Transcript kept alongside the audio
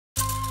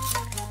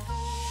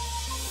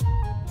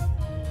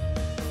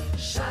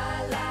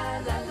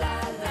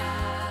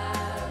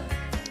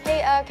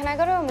Hey, can I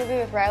go to a movie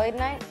with Riley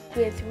tonight?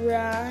 With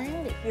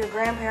Riley? Your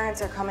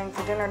grandparents are coming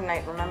for dinner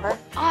tonight, remember?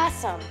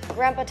 Awesome.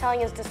 Grandpa telling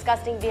his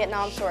disgusting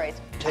Vietnam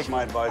stories. Take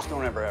my advice,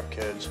 don't ever have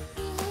kids.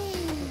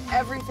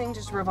 Everything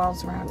just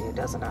revolves around you,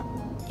 doesn't it?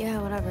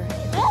 Yeah, whatever.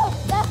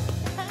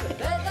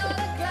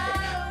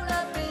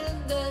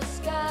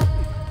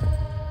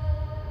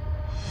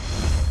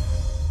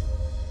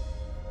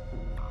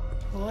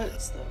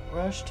 What's the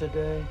rush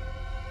today?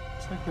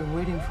 It's like we're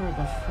waiting for a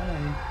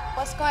buffet.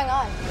 What's going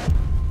on?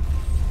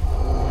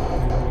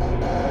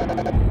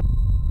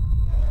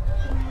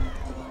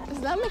 Is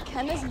that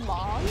McKenna's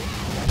mom?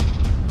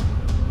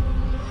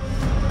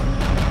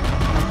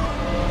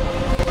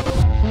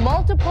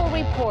 Multiple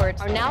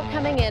reports are now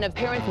coming in of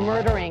parents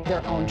murdering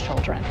their own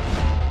children.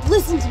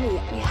 Listen to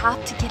me. We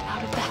have to get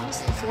out of the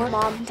house before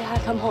Mom and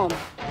Dad come home.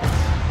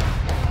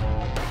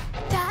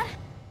 Dad?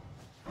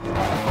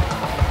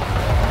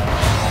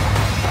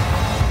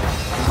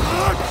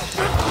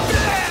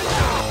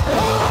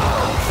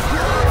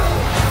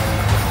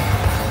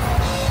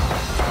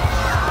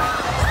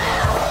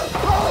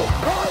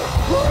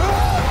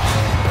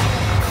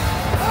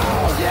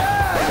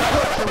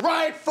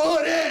 Right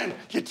foot in,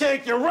 you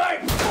take your right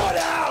foot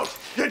out,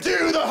 you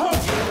do the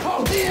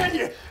hokey, and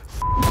you.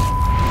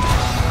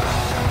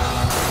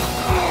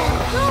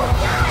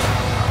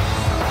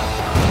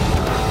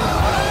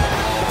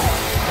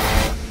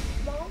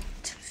 Mom?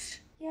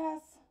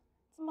 Yes,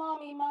 it's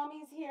Mommy.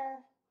 Mommy's here.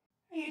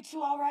 Are you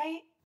two all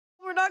right?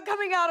 We're not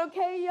coming out,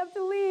 okay? You have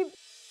to leave.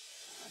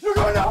 You're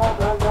going to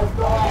open this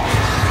door!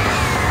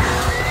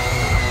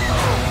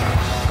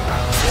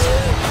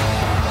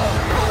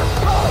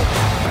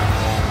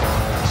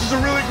 This is a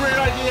really great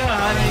idea,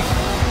 honey.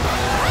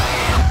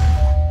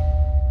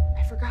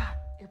 I forgot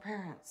your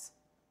parents.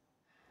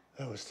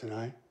 That was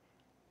tonight.